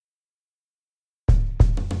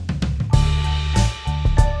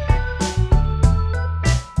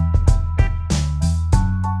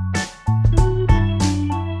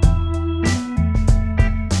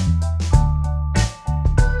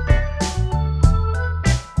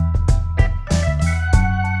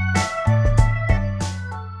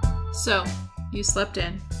So, you slept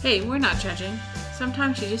in. Hey, we're not judging.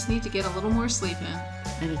 Sometimes you just need to get a little more sleep in.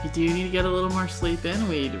 And if you do need to get a little more sleep in,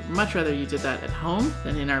 we'd much rather you did that at home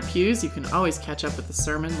than in our pews. You can always catch up with the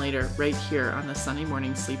sermon later right here on the Sunday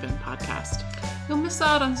Morning Sleep In podcast. You'll miss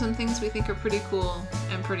out on some things we think are pretty cool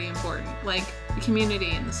and pretty important, like the community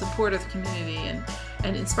and the support of the community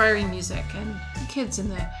and inspiring music and kids in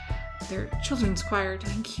their children's choir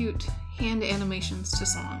doing cute hand animations to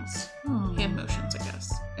songs. Hand motions, I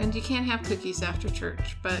guess. And you can't have cookies after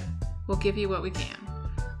church, but we'll give you what we can.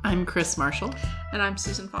 I'm Kris Marshall. And I'm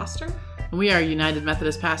Susan Foster. We are United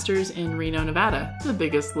Methodist pastors in Reno, Nevada, the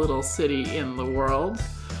biggest little city in the world.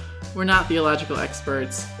 We're not theological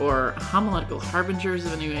experts or homiletical harbingers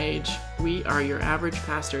of a new age. We are your average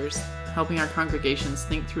pastors, helping our congregations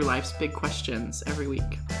think through life's big questions every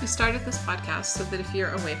week. We started this podcast so that if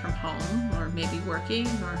you're away from home, or maybe working,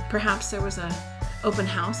 or perhaps there was an open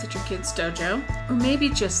house at your kid's dojo, or maybe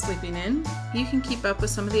just sleeping in, you can keep up with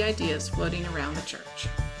some of the ideas floating around the church.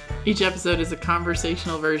 Each episode is a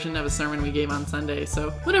conversational version of a sermon we gave on Sunday,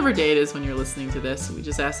 so whatever day it is when you're listening to this, we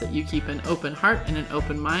just ask that you keep an open heart and an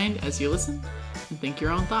open mind as you listen and think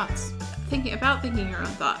your own thoughts. Thinking your own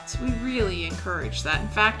thoughts, we really encourage that. In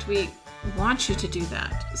fact, we want you to do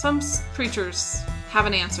that. Some preachers have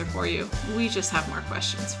an answer for you. We just have more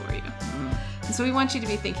questions for you. And so we want you to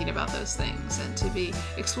be thinking about those things and to be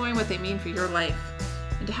exploring what they mean for your life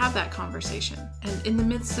and to have that conversation. And in the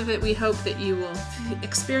midst of it, we hope that you will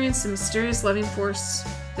experience the mysterious loving force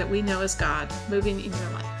that we know as God moving in your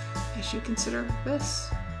life as you consider this.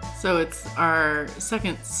 So it's our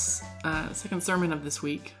second sermon of this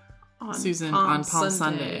week, Susan, on Palm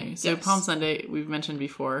Sunday. So yes. Palm Sunday, we've mentioned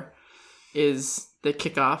before, is the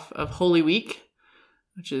kickoff of Holy Week,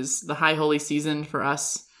 which is the high holy season for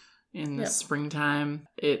us in the springtime.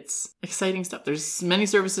 It's exciting stuff. There's many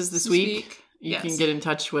services this week. You can get in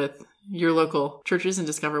touch with your local churches and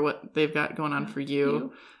discover what they've got going on for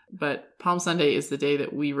you. But Palm Sunday is the day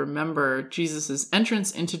that we remember Jesus'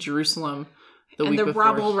 entrance into Jerusalem the week before. And the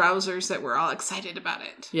rabble-rousers that were all excited about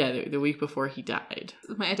it. Yeah, the week before he died.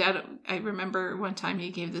 My dad, I remember one time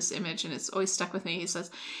he gave this image, and it's always stuck with me. He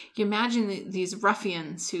says, you imagine these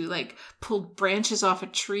ruffians who pulled branches off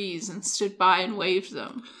of trees and stood by and waved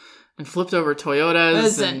them. And flipped over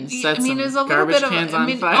Toyotas and set some garbage cans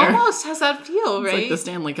on fire. Almost has that feel, right? It's like the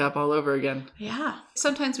Stanley Cup all over again. Yeah.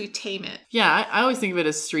 Sometimes we tame it. Yeah, I always think of it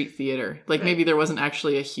as street theater. Maybe there wasn't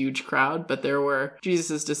actually a huge crowd, but there were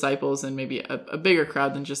Jesus' disciples and maybe a bigger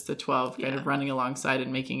crowd than just the 12 kind of running alongside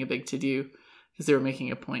and making a big to-do because they were making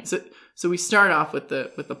a point. So we start off with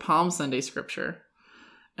the Palm Sunday scripture,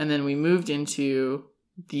 and then we moved into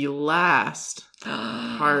the last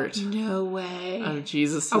part no way of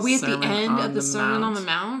Jesus' Are we at Sermon the end on of the Sermon on the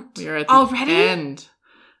Mount? We are at the Already? end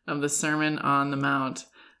of the Sermon on the Mount.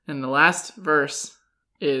 And the last verse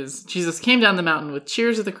is, Jesus came down the mountain with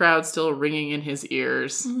cheers of the crowd still ringing in his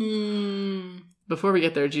ears. Before we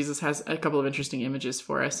get there, Jesus has a couple of interesting images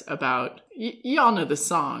for us about, y'all know the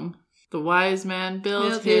song. The wise man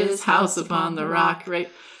built his house upon the rock, right?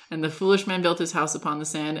 And the foolish man built his house upon the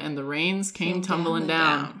sand, and the rains came tumbling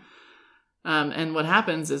down. And what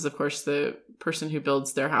happens is, of course, the person who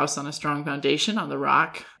builds their house on a strong foundation, on the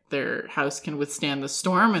rock, their house can withstand the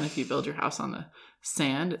storm. And if you build your house on the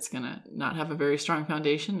sand, it's going to not have a very strong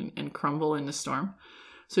foundation and crumble in the storm.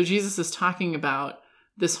 So Jesus is talking about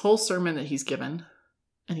this whole sermon that he's given.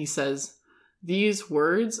 And he says, these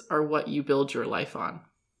words are what you build your life on.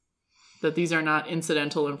 That these are not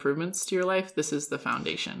incidental improvements to your life. This is the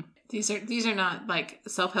foundation. These are not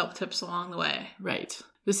self-help tips along the way. Right.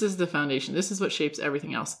 This is the foundation. This is what shapes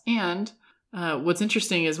everything else. And what's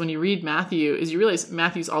interesting is when you read Matthew, is you realize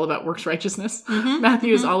Matthew's all about works righteousness.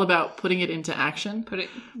 Matthew is all about putting it into action,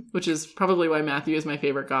 which is probably why Matthew is my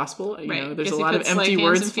favorite gospel. You know, there's a lot of empty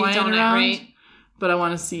words flying around. Right? But I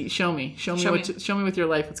want to see, show me with your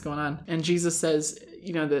life what's going on. And Jesus says,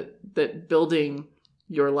 that building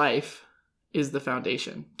your life is the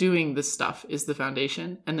foundation. Doing this stuff is the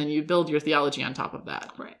foundation. And then you build your theology on top of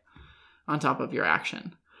that. Right. On top of your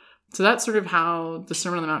action. So that's sort of how the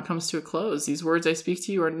Sermon on the Mount comes to a close. These words I speak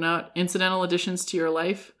to you are not incidental additions to your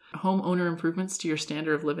life, homeowner improvements to your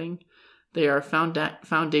standard of living. They are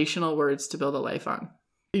foundational words to build a life on.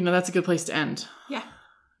 That's a good place to end. Yeah.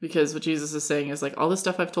 Because what Jesus is saying is all this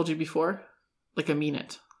stuff I've told you before, I mean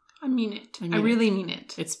it. I mean it. I really mean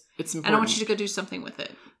it. It's important. And I want you to go do something with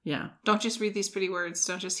it. Yeah. Don't just read these pretty words.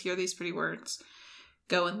 Don't just hear these pretty words.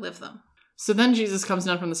 Go and live them. So then Jesus comes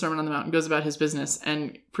down from the Sermon on the Mount and goes about his business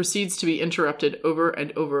and proceeds to be interrupted over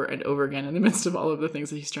and over and over again in the midst of all of the things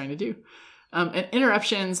that he's trying to do. And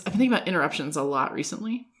interruptions, I've been thinking about interruptions a lot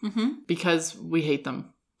recently because we hate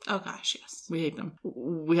them Oh, gosh, yes. We hate them.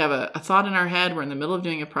 We have a thought in our head. We're in the middle of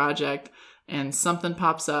doing a project and something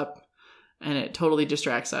pops up and it totally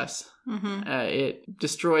distracts us. Mm-hmm. It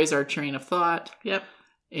destroys our train of thought. Yep.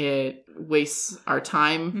 It wastes our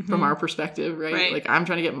time from our perspective, right? Like, I'm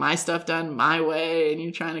trying to get my stuff done my way, and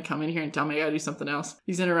you're trying to come in here and tell me I gotta do something else.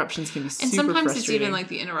 These interruptions can be super frustrating. And sometimes it's even like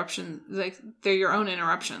the interruption, like they're your own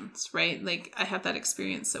interruptions, right? Like, I have that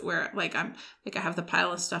experience that where like I have the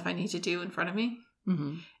pile of stuff I need to do in front of me.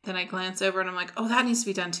 Mm-hmm. Then I glance over and I'm like, oh, that needs to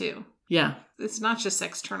be done too. Yeah. It's not just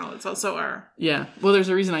external, it's also our... Yeah. Well, there's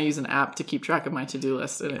a reason I use an app to keep track of my to-do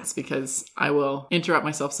list, and it's because I will interrupt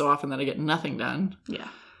myself so often that I get nothing done. Yeah.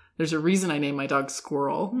 There's a reason I named my dog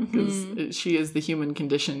Squirrel, because she is the human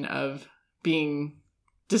condition of being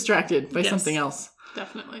distracted by something else.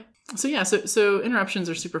 Definitely. So yeah, so interruptions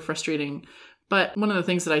are super frustrating. But one of the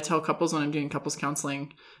things that I tell couples when I'm doing couples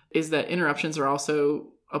counseling is that interruptions are also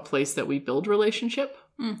a place that we build relationship.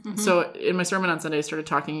 Mm-hmm. So in my sermon on Sunday, I started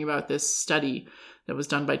talking about this study that was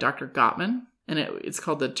done by Dr. Gottman, and it's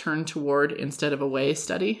called the Turn Toward Instead of Away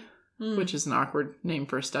study, which is an awkward name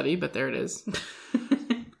for a study, but there it is.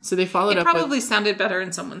 So they followed up. It probably sounded better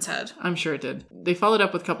in someone's head. I'm sure it did. They followed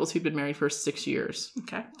up with couples who'd been married for 6 years.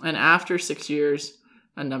 Okay. And after 6 years,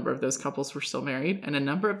 a number of those couples were still married, and a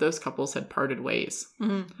number of those couples had parted ways.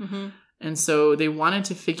 Mm-hmm. Mm-hmm. And so they wanted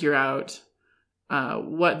to figure out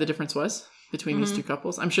what the difference was between these two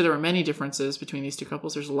couples. I'm sure there were many differences between these two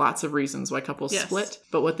couples. There's lots of reasons why couples split.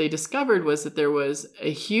 But what they discovered was that there was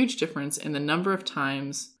a huge difference in the number of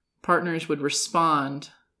times partners would respond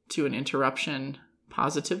to an interruption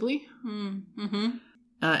positively. Mm-hmm.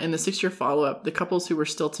 In the 6-year follow-up, the couples who were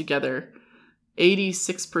still together,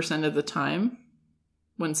 86% of the time,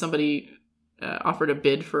 when somebody offered a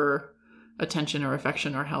bid for attention or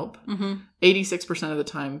affection or help, 86% of the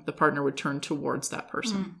time, the partner would turn towards that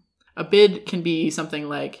person. A bid can be something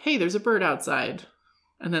like, hey, there's a bird outside.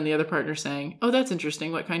 And then the other partner saying, oh, that's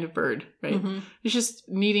interesting. What kind of bird? Right? Mm-hmm. It's just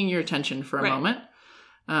needing your attention for a moment.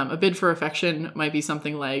 A bid for affection might be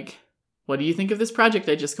something like, what do you think of this project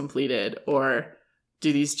I just completed? Or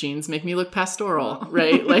do these jeans make me look pastoral?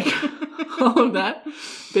 Right? Like all of that.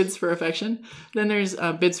 Bids for affection. Then there's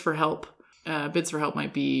bids for help. Bids for help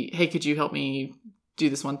might be, hey, could you help me do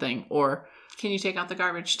this one thing? Or can you take out the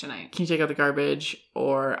garbage tonight? Can you take out the garbage?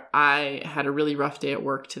 Or I had a really rough day at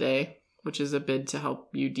work today, which is a bid to help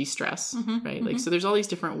you de-stress, right? Mm-hmm. Like, so there's all these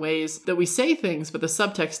different ways that we say things, but the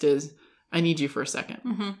subtext is, I need you for a second.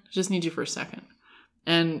 I just need you for a second.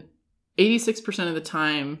 And 86% of the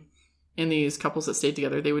time in these couples that stayed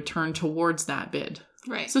together, they would turn towards that bid.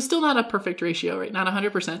 Right. So still not a perfect ratio, right? Not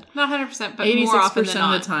 100%. Not 100%, but 86% more often than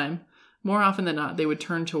not. Of the time, more often than not, they would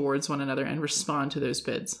turn towards one another and respond to those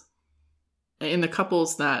bids. In the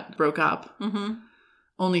couples that broke up,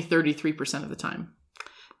 only 33% of the time.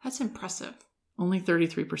 That's impressive. Only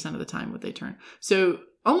 33% of the time would they turn. So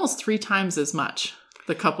almost 3 times as much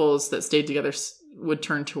the couples that stayed together would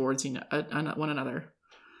turn towards one another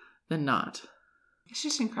than not. It's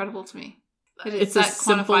just incredible to me. It's as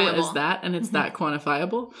simple as that, and it's that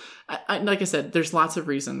quantifiable. Like I said, there's lots of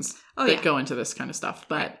reasons that go into this kind of stuff.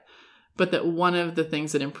 But that one of the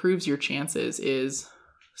things that improves your chances is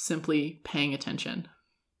simply paying attention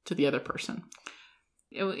to the other person.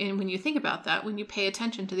 And when you think about that, when you pay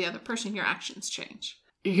attention to the other person, your actions change.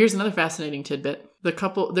 Here's another fascinating tidbit. The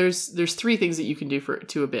couple, there's 3 things that you can do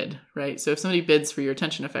to a bid, right? So if somebody bids for your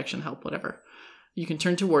attention, affection, help, whatever, you can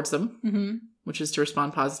turn towards them, which is to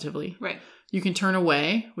respond positively. Right. You can turn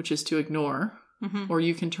away, which is to ignore, or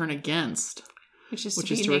you can turn against, which is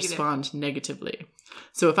to respond negatively.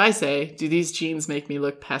 So if I say, do these jeans make me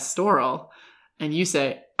look pastoral? And you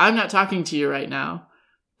say, I'm not talking to you right now.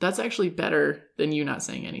 That's actually better than you not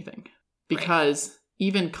saying anything. Because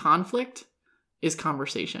even conflict is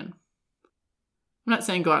conversation. I'm not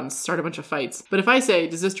saying go out and start a bunch of fights. But if I say,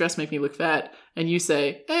 does this dress make me look fat? And you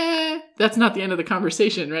say, that's not the end of the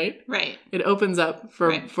conversation, right? Right. It opens up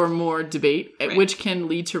for more debate, which can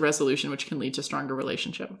lead to resolution, which can lead to stronger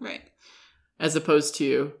relationship. Right. As opposed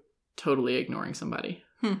to totally ignoring somebody.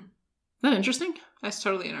 Isn't that interesting? That's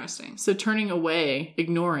totally interesting. So turning away,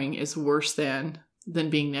 ignoring, is worse than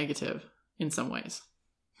being negative in some ways.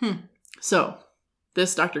 So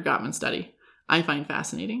this Dr. Gottman study, I find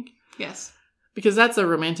fascinating. Yes. Because that's a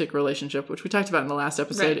romantic relationship, which we talked about in the last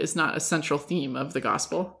episode, is not a central theme of the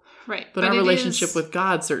gospel. Right. But our relationship with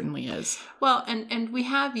God certainly is. Well, and we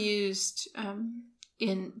have used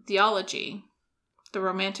in theology the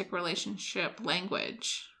romantic relationship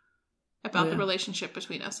language about the relationship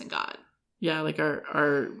between us and God. Yeah, like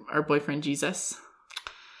our boyfriend Jesus.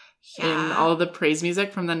 Yeah. And all the praise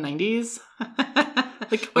music from the 90s.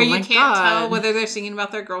 Like, where oh my you can't God. tell whether they're singing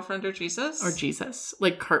about their girlfriend or Jesus. Or Jesus.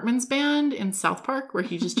 Like Cartman's band in South Park, where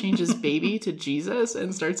he just changes baby to Jesus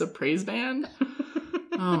and starts a praise band.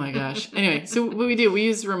 Oh my gosh. Anyway, so what we do, we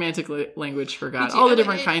use romantic language for God. All the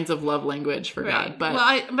different kinds of love language for God. But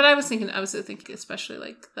I was thinking especially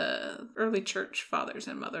like the early church fathers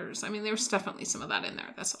and mothers. I mean, there was definitely some of that in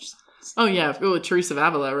there. That's what. Oh yeah, Teresa of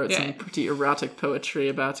Avila wrote some pretty erotic poetry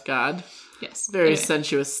about God. Yes. Very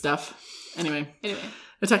sensuous stuff. Anyway.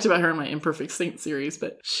 I talked about her in my Imperfect Saint series,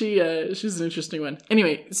 but she's an interesting one.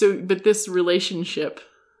 Anyway, but this relationship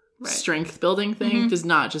strength building thing does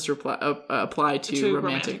not just apply to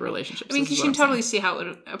romantic relationships. I mean, because you can totally see how it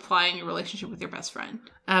would apply in your relationship with your best friend.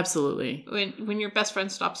 Absolutely. When your best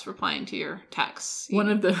friend stops replying to your texts. One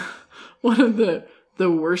of the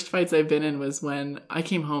worst fights I've been in was when I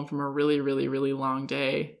came home from a really, really, really long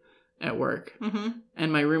day at work. Mm-hmm.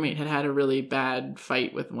 And my roommate had a really bad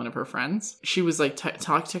fight with one of her friends. She was like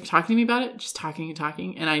talking to me about it, just talking and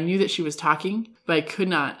talking. And I knew that she was talking, but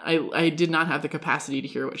I did not have the capacity to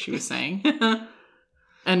hear what she was saying.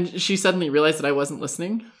 And she suddenly realized that I wasn't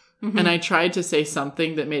listening. Mm-hmm. And I tried to say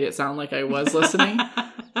something that made it sound like I was listening.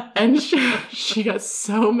 And she got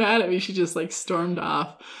so mad at me. She just like stormed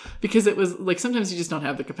off because it was like, sometimes you just don't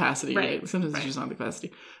have the capacity, right? Sometimes you just don't have the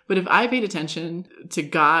capacity. But if I paid attention to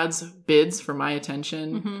God's bids for my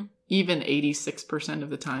attention, even 86%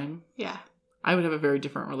 of the time, I would have a very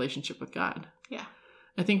different relationship with God. Yeah.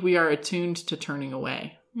 I think we are attuned to turning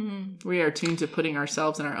away. Mm-hmm. We are attuned to putting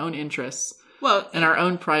ourselves and our own interests and our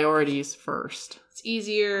own priorities first. It's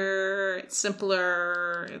easier. It's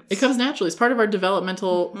simpler. It comes naturally. It's part of our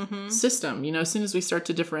developmental system. You know, as soon as we start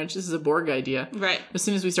to differentiate, this is a Borg idea. Right. As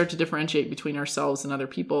soon as we start to differentiate between ourselves and other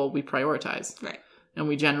people, we prioritize. Right. And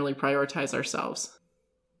we generally prioritize ourselves.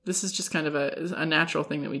 This is just kind of a natural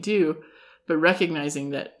thing that we do, but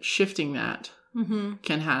recognizing that shifting that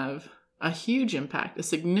can have a huge impact, a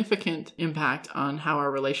significant impact on how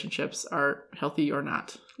our relationships are healthy or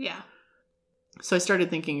not. Yeah. So I started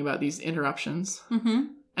thinking about these interruptions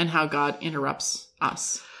and how God interrupts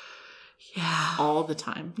us. Yeah. All the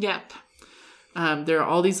time. Yep. There are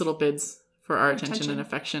all these little bids for our attention and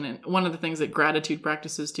affection. And one of the things that gratitude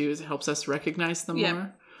practices do is it helps us recognize them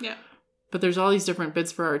more. Yeah. But there's all these different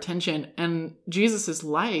bids for our attention. And Jesus's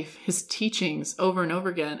life, his teachings over and over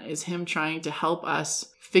again is him trying to help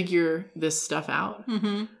us figure this stuff out.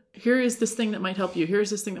 Mm-hmm. Here is this thing that might help you. Here's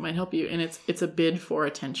this thing that might help you. And it's a bid for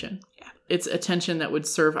attention. Yeah. It's attention that would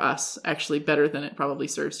serve us actually better than it probably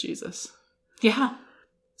serves Jesus. Yeah.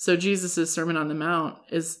 So Jesus' Sermon on the Mount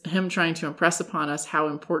is him trying to impress upon us how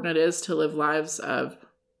important it is to live lives of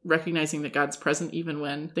recognizing that God's present even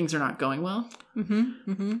when things are not going well,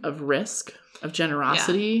 of risk, of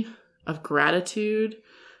generosity, of gratitude,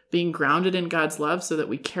 being grounded in God's love so that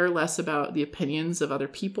we care less about the opinions of other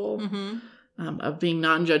people, of being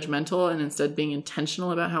non-judgmental and instead being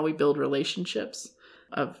intentional about how we build relationships,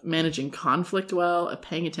 of managing conflict well, of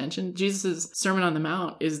paying attention. Jesus' Sermon on the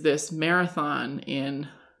Mount is this marathon in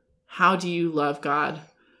how do you love God,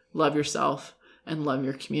 love yourself, and love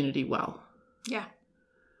your community well. Yeah.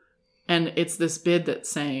 And it's this bid that's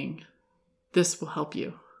saying, this will help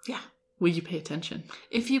you. Yeah. Will you pay attention?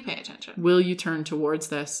 If you pay attention. Will you turn towards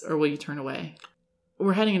this or will you turn away?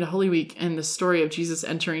 We're heading into Holy Week and the story of Jesus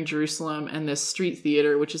entering Jerusalem and this street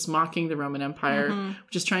theater, which is mocking the Roman Empire,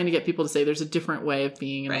 which is trying to get people to say there's a different way of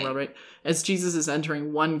being in the world, right? As Jesus is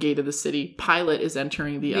entering one gate of the city, Pilate is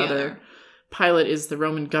entering the other. Pilate is the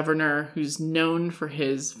Roman governor who's known for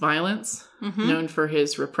his violence, known for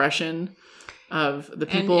his repression of the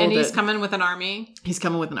people. And he's coming with an army. He's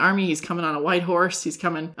coming with an army. He's coming on a white horse. He's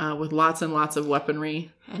coming with lots and lots of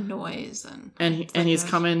weaponry. And noise. And he's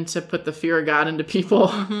coming to put the fear of God into people.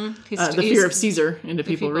 The fear of Caesar into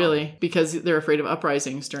people, really, because they're afraid of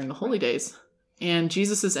uprisings during the holy days. And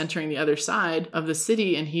Jesus is entering the other side of the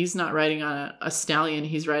city, and he's not riding on a stallion.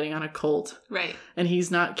 He's riding on a colt. Right. And he's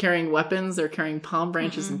not carrying weapons. They're carrying palm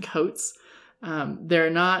branches and coats. They're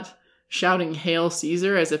not shouting, "Hail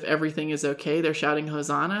Caesar," as if everything is okay. They're shouting,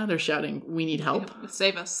 "Hosanna." They're shouting, "We need help.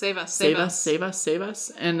 Save us, save us, save us. Save us, save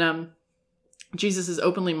us." And Jesus is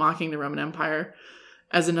openly mocking the Roman Empire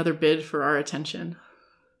as another bid for our attention,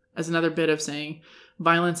 as another bid of saying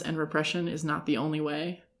violence and repression is not the only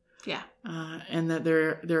way. Yeah. And that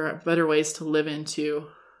there are better ways to live into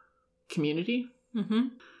community.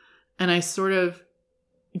 And I sort of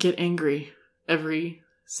get angry every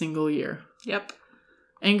single year. Yep.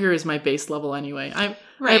 Anger is my base level anyway. I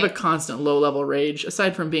have a constant low-level rage,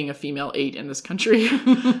 aside from being a female 8 in this country.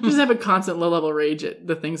 I just have a constant low-level rage at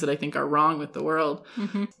the things that I think are wrong with the world.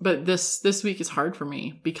 But this week is hard for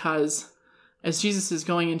me because As Jesus is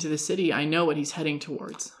going into the city, I know what he's heading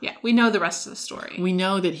towards. Yeah, we know the rest of the story. We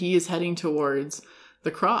know that he is heading towards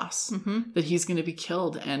the cross, that he's going to be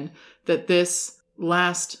killed, and that this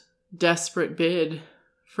last desperate bid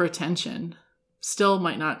for attention still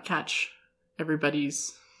might not catch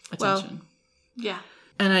everybody's attention. Well, yeah.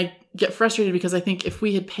 And I get frustrated because I think if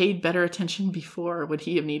we had paid better attention before, would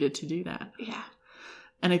he have needed to do that? Yeah.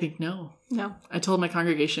 And I think no. No. I told my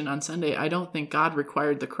congregation on Sunday, I don't think God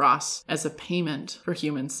required the cross as a payment for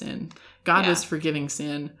human sin. God was forgiving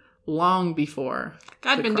sin long before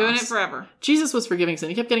God had been doing it forever. Jesus was forgiving sin.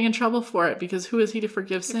 He kept getting in trouble for it because who is he to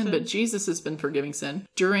forgive sin? But Jesus has been forgiving sin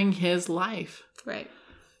during his life. Right.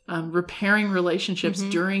 Repairing relationships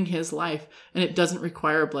during his life. And it doesn't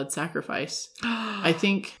require a blood sacrifice. I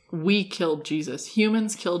think we killed Jesus.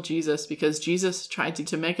 Humans killed Jesus because Jesus tried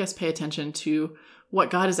to make us pay attention to what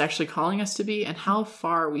God is actually calling us to be and how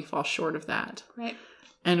far we fall short of that. Right.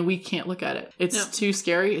 And we can't look at it. It's too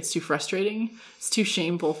scary. It's too frustrating. It's too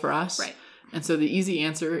shameful for us. Right. And so the easy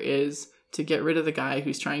answer is to get rid of the guy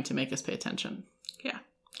who's trying to make us pay attention. Yeah.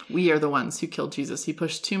 We are the ones who killed Jesus. He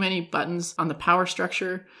pushed too many buttons on the power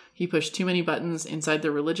structure. He pushed too many buttons inside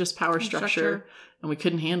the religious power structure, and we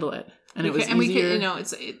couldn't handle it. And it was easier.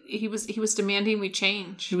 He was demanding we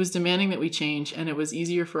change. He was demanding that we change, and it was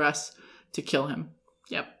easier for us to kill him.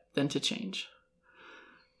 Yep. Than to change.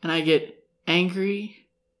 And I get angry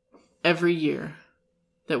every year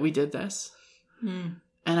that we did this. And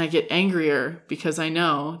I get angrier because I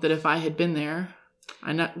know that if I had been there,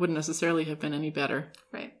 wouldn't necessarily have been any better.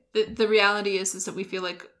 Right. The reality is that we feel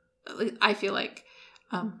like, I feel like,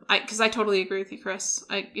 because I totally agree with you, Kris.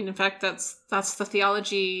 In fact, that's the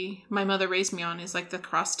theology my mother raised me on, is like the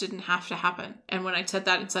cross didn't have to happen. And when I said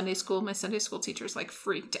that in Sunday school, my Sunday school teachers like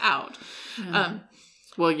freaked out. Yeah.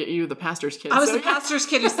 Well, you were the pastor's kid. I was the pastor's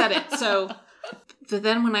kid who said it. So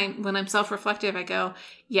then when I'm self-reflective, I go,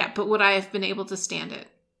 yeah, but would I have been able to stand it?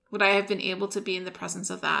 Would I have been able to be in the presence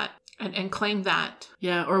of that and claim that?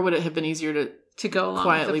 Yeah, or would it have been easier to go along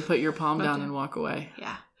quietly put your palm down and walk away?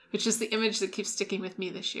 Yeah, which is the image that keeps sticking with me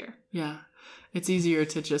this year. Yeah, it's easier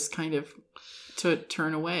to just kind of to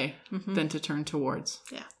turn away than to turn towards.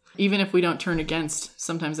 Yeah. Even if we don't turn against,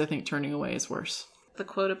 sometimes I think turning away is worse. The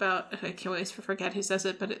quote about, I can't always forget who says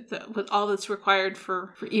it, but with all that's required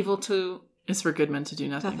for evil to... is for good men to do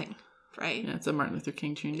nothing. Nothing, right? Yeah, it's a Martin Luther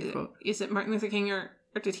King Jr. quote. Is it Martin Luther King or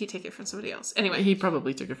did he take it from somebody else? Anyway. He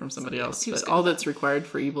probably took it from somebody else. But all that's required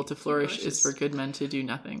for evil to flourish is for good men to do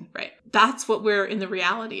nothing. Right. That's what we're in the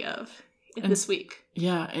reality of this week.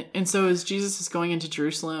 Yeah. And so as Jesus is going into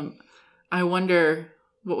Jerusalem, I wonder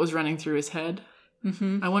what was running through his head.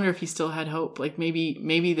 I wonder if he still had hope. Like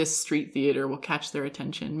maybe this street theater will catch their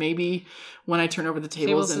attention. Maybe when I turn over the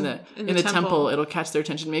tables in the temple, it'll catch their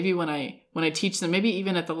attention. Maybe when I teach them, maybe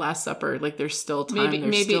even at the Last Supper, like there's still time.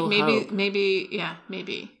 There's still hope.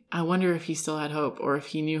 Maybe. I wonder if he still had hope, or if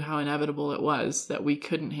he knew how inevitable it was that we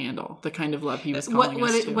couldn't handle the kind of love he was calling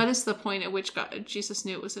us to. What is the point at which Jesus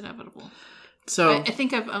knew it was inevitable? So I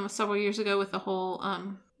think of several years ago with the whole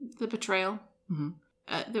the betrayal.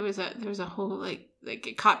 There was a whole like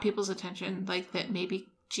it caught people's attention, like that maybe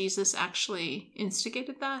Jesus actually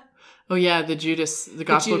instigated that. Oh yeah, the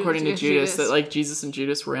gospel according to Judas, that like Jesus and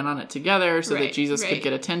Judas were in on it together so that Jesus could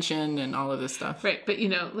get attention and all of this stuff. Right, but you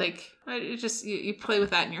play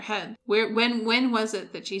with that in your head. When was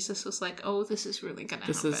it that Jesus was like, oh, this is really going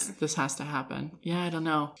to happen? This has to happen. Yeah, I don't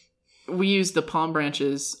know. We use the palm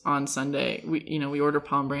branches on Sunday. We order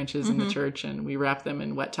palm branches in the church and we wrap them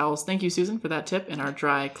in wet towels. Thank you, Susan, for that tip in our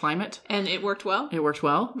dry climate. And it worked well? It worked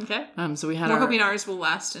well. Okay. So we had We're hoping ours will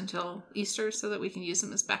last until Easter so that we can use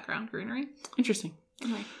them as background greenery. Interesting.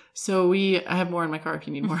 Anyway. So I have more in my car if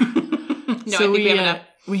you need more. No, so I think we have enough.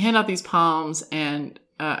 We hand out these palms and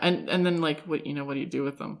then like what do you do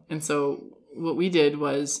with them? And so what we did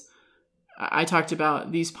was I talked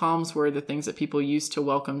about these palms were the things that people used to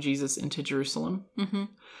welcome Jesus into Jerusalem.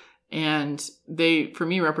 And they, for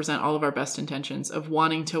me, represent all of our best intentions of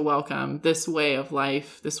wanting to welcome this way of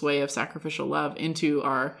life, this way of sacrificial love into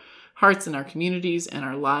our hearts and our communities and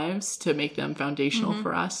our lives to make them foundational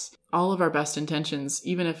for us. All of our best intentions,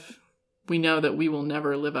 even if we know that we will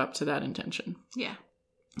never live up to that intention. Yeah.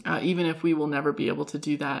 Even if we will never be able to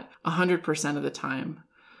do that 100% of the time.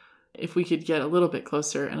 If we could get a little bit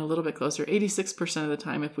closer and a little bit closer, 86% of the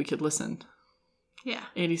time, if we could listen. Yeah.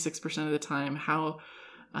 86% of the time, how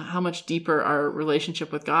much deeper our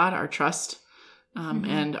relationship with God, our trust,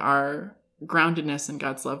 and our groundedness in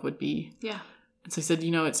God's love would be. Yeah. And so I said,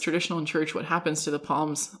 it's traditional in church. What happens to the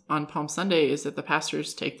palms on Palm Sunday is that the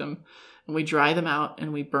pastors take them and we dry them out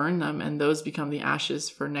and we burn them, and those become the ashes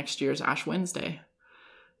for next year's Ash Wednesday.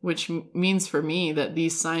 which means for me that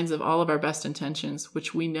these signs of all of our best intentions,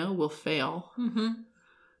 which we know will fail,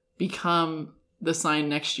 become the sign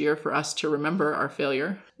next year for us to remember our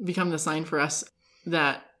failure, become the sign for us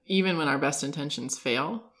that even when our best intentions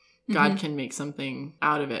fail, God can make something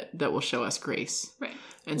out of it that will show us grace. Right.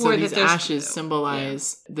 And so these ashes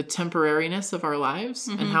symbolize the temporariness of our lives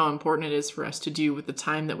and how important it is for us to do with the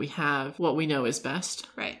time that we have what we know is best.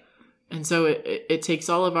 Right. And so it takes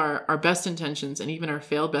all of our best intentions and even our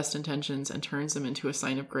failed best intentions and turns them into a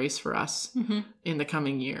sign of grace for us in the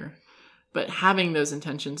coming year. But having those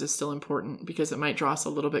intentions is still important because it might draw us a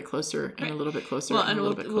little bit closer and a little bit closer and a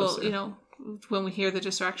little bit closer. Well, when we hear the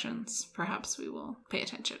distractions, perhaps we will pay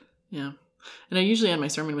attention. Yeah. And I usually end my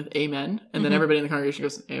sermon with amen, and then everybody in the congregation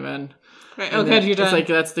goes, amen. Right. Oh, good, you're done. It's like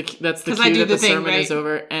that's the cue that the sermon is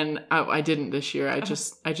over. And I didn't this year. I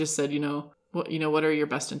just said, what are your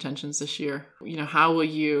best intentions this year? How will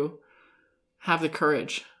you have the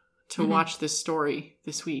courage to watch this story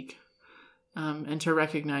this week, and to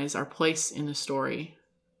recognize our place in the story,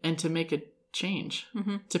 and to make a change,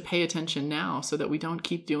 to pay attention now so that we don't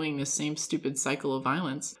keep doing this same stupid cycle of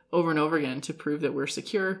violence over and over again to prove that we're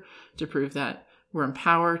secure, to prove that we're in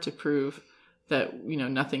power, to prove that,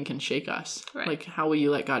 nothing can shake us. Right. Like, how will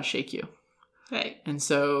you let God shake you? Right. And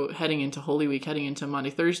so heading into Holy Week, heading into Maundy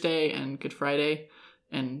Thursday and Good Friday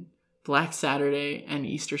and Black Saturday and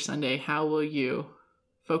Easter Sunday, how will you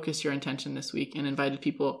focus your intention this week and invited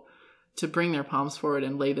people to bring their palms forward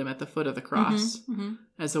and lay them at the foot of the cross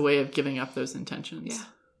as a way of giving up those intentions. Yeah.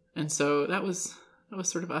 And so that was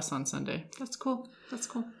sort of us on Sunday. That's cool.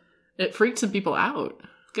 It freaked some people out.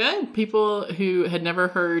 Good. People who had never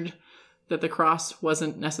heard that the cross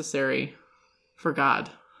wasn't necessary for God.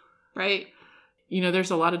 Right.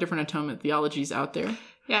 There's a lot of different atonement theologies out there.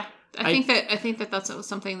 Yeah. I think that that's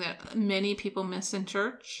something that many people miss in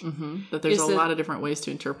church. That there's a lot of different ways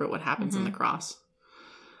to interpret what happens in the cross.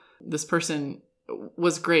 This person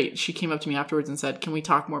was great. She came up to me afterwards and said, "Can we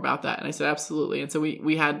talk more about that?" And I said, "Absolutely." And so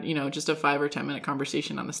we had, just a 5 or 10 minute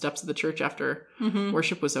conversation on the steps of the church after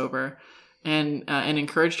worship was over, and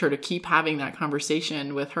encouraged her to keep having that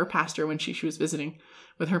conversation with her pastor when she was visiting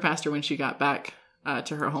with her pastor when she got back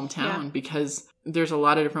to her hometown, because there's a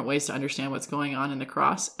lot of different ways to understand what's going on in the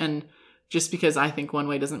cross. And just because I think one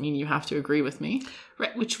way doesn't mean you have to agree with me.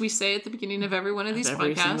 Right, which we say at the beginning of every one of these podcasts.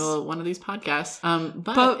 Every single one of these podcasts.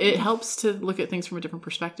 But it helps to look at things from a different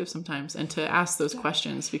perspective sometimes and to ask those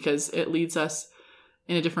questions, because it leads us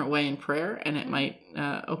in a different way in prayer, and it might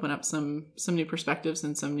open up some new perspectives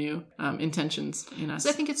and some new intentions in us. So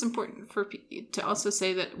I think it's important to also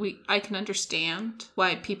say that I can understand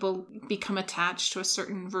why people become attached to a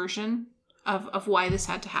certain version of why this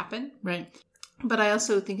had to happen. Right. But I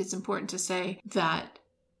also think it's important to say that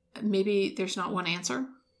maybe there's not one answer.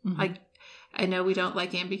 Like, I know we don't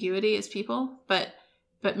like ambiguity as people, but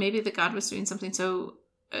maybe that God was doing something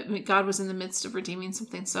God was in the midst of redeeming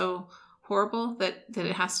something so horrible that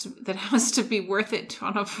it has to be worth it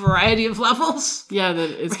on a variety of levels. Yeah, that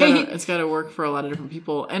it's got to work for a lot of different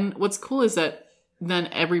people. And what's cool is that then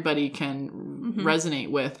everybody can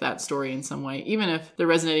resonate with that story in some way, even if they're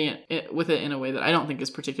resonating with it in a way that I don't think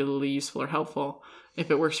is particularly useful or helpful.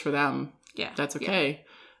 If it works for them, that's okay.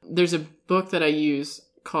 Yeah. There's a book that I use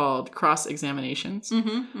called Cross Examinations,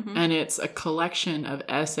 and it's a collection of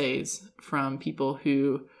essays from people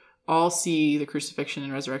who all see the crucifixion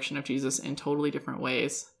and resurrection of Jesus in totally different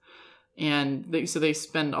ways. And they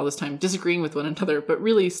spend all this time disagreeing with one another, but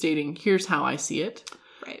really stating, here's how I see it.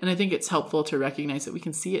 Right. And I think it's helpful to recognize that we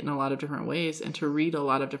can see it in a lot of different ways and to read a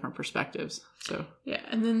lot of different perspectives. So yeah,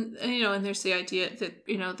 and then and there's the idea that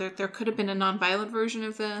there could have been a nonviolent version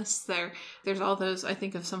of this. There's all those, I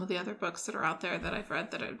think of some of the other books that are out there that I've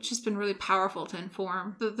read that have just been really powerful to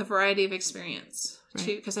inform the variety of experience. Right.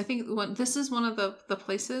 Too, because I think this is one of the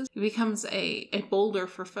places it becomes a boulder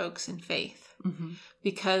for folks in faith.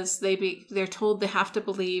 Because they're told they have to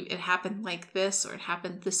believe it happened like this, or it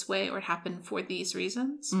happened this way, or it happened for these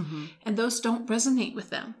reasons. And those don't resonate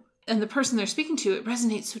with them. And the person they're speaking to, it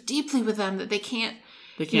resonates so deeply with them that they can't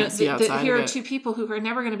see outside here of are it. two people who are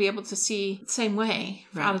never going to be able to see the same way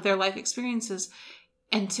out of their life experiences.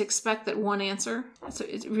 And to expect that one answer, so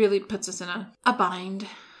it really puts us in a bind.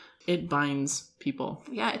 It binds people.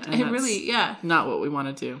 Yeah, it really, not what we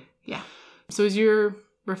want to do. Yeah. So as you're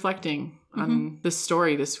reflecting on this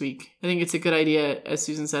story this week, I think it's a good idea, as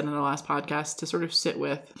Susan said in the last podcast, to sort of sit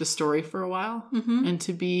with the story for a while and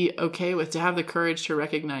to be okay with, to have the courage to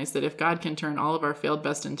recognize that if God can turn all of our failed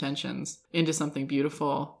best intentions into something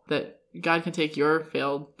beautiful, that God can take your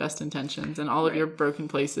failed best intentions and all of your broken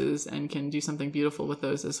places and can do something beautiful with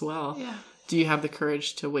those as well. Yeah. Do you have the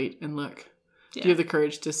courage to wait and look Do you have the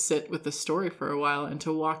courage to sit with the story for a while and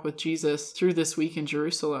to walk with Jesus through this week in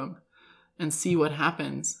Jerusalem and see what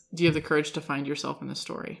happens? Do you have the courage to find yourself in the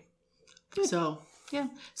story? Good.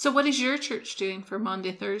 So what is your church doing for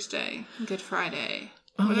Monday, Thursday, Good Friday?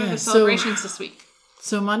 What are the celebrations this week?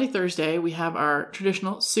 So Monday, Thursday, we have our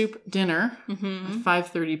traditional soup dinner at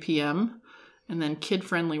 5:30 p.m. and then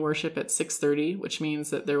kid-friendly worship at 6:30, which means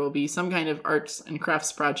that there will be some kind of arts and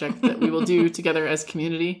crafts project that we will do together as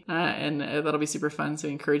community, and that'll be super fun. So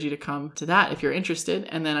we encourage you to come to that if you're interested.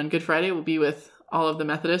 And then on Good Friday, we'll be with all of the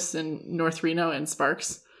Methodists in North Reno and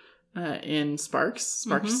Sparks. In Sparks,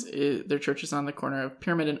 their church is on the corner of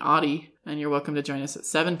Pyramid and Audie, and you're welcome to join us at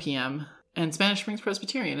 7 p.m. And Spanish Springs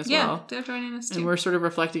Presbyterian as well. Yeah, they're joining us too. And we're sort of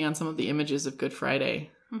reflecting on some of the images of Good Friday.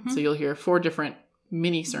 So you'll hear 4 different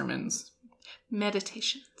mini sermons.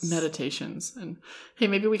 Meditations. And hey,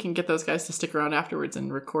 maybe we can get those guys to stick around afterwards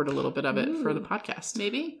and record a little bit of it for the podcast.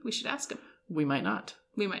 Maybe. We should ask them. We might not.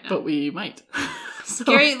 But we might. So,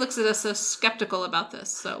 Gary looks at us so skeptical about this.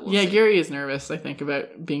 So we'll see. Gary is nervous, I think,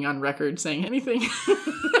 about being on record saying anything.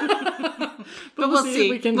 But we'll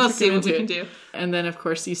see. We'll see what we can do. And then, of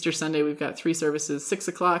course, Easter Sunday, we've got 3 services, 6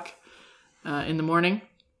 o'clock in the morning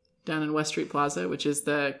down in West Street Plaza, which is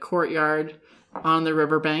the courtyard on the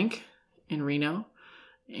riverbank in Reno.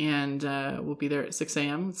 And we'll be there at 6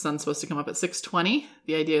 a.m. The sun's supposed to come up at 6:20.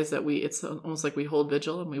 The idea is that it's almost like we hold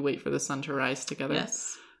vigil and we wait for the sun to rise together.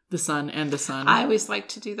 Yes. The sun and the sun. I always like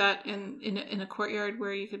to do that in a courtyard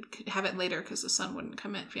where you could have it later because the sun wouldn't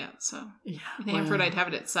come in yet. So in Hanford, I'd have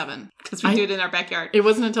it at 7 because we do it in our backyard. It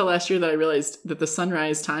wasn't until last year that I realized that the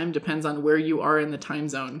sunrise time depends on where you are in the time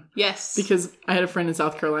zone. Yes. Because I had a friend in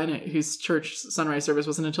South Carolina whose church sunrise service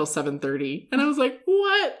wasn't until 7:30. And I was like,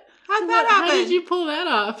 what? How'd that happen? How did you pull that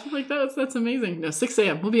off? Like, that's amazing. No, 6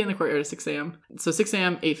 a.m. We'll be in the courtyard at 6 a.m. So 6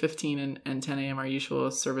 a.m., 8:15, and 10 a.m. our usual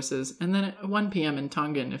services. And then at 1 p.m. in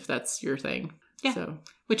Tongan, if that's your thing. Yeah, so,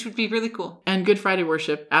 which would be really cool. And Good Friday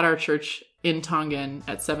worship at our church in Tongan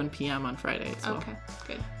at 7 p.m. on Friday as well. Okay,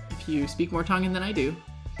 good. If you speak more Tongan than I do,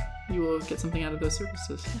 you will get something out of those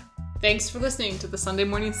services. Yeah. Thanks for listening to the Sunday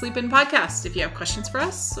Morning Sleep-In podcast. If you have questions for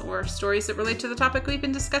us or stories that relate to the topic we've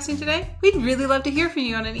been discussing today, we'd really love to hear from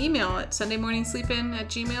you on an email at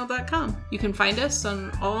sundaymorningsleepin@gmail.com. You can find us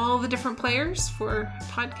on all the different players for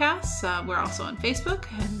podcasts. We're also on Facebook,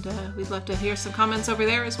 and we'd love to hear some comments over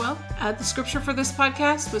there as well. The scripture for this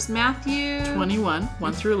podcast was Matthew 21,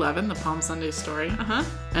 1 through 11, the Palm Sunday story.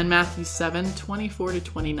 And Matthew 7, 24 to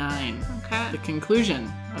 29. Okay. The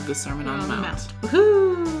conclusion of the Sermon on the Mount.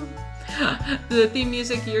 Woohoo! The theme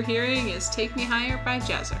music you're hearing is Take Me Higher by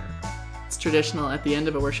Jazzer. It's traditional at the end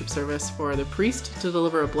of a worship service for the priest to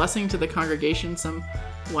deliver a blessing to the congregation, some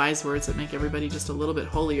wise words that make everybody just a little bit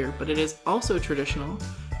holier. But it is also traditional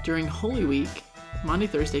during Holy Week, Monday,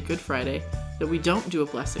 Thursday, Good Friday, that we don't do a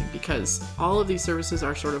blessing because all of these services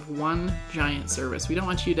are sort of one giant service. We don't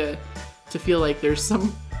want you to feel like there's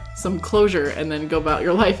some closure and then go about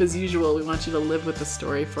your life as usual. We want you to live with the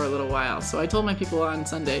story for a little while. So I told my people on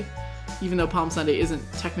Sunday, even though Palm Sunday isn't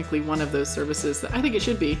technically one of those services, that I think it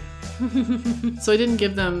should be. So I didn't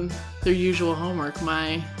give them their usual homework.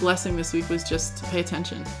 My blessing this week was just to pay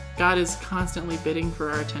attention. God is constantly bidding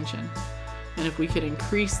for our attention. And if we could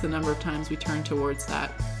increase the number of times we turn towards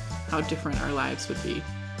that, how different our lives would be.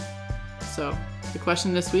 So the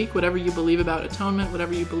question this week, whatever you believe about atonement,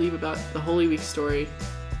 whatever you believe about the Holy Week story,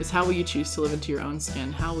 is how will you choose to live into your own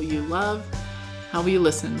skin? How will you love? How will you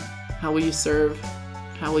listen? How will you serve?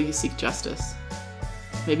 How will you seek justice?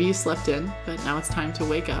 Maybe you slept in, but now it's time to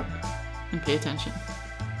wake up and pay attention.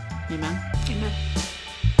 Amen? Amen.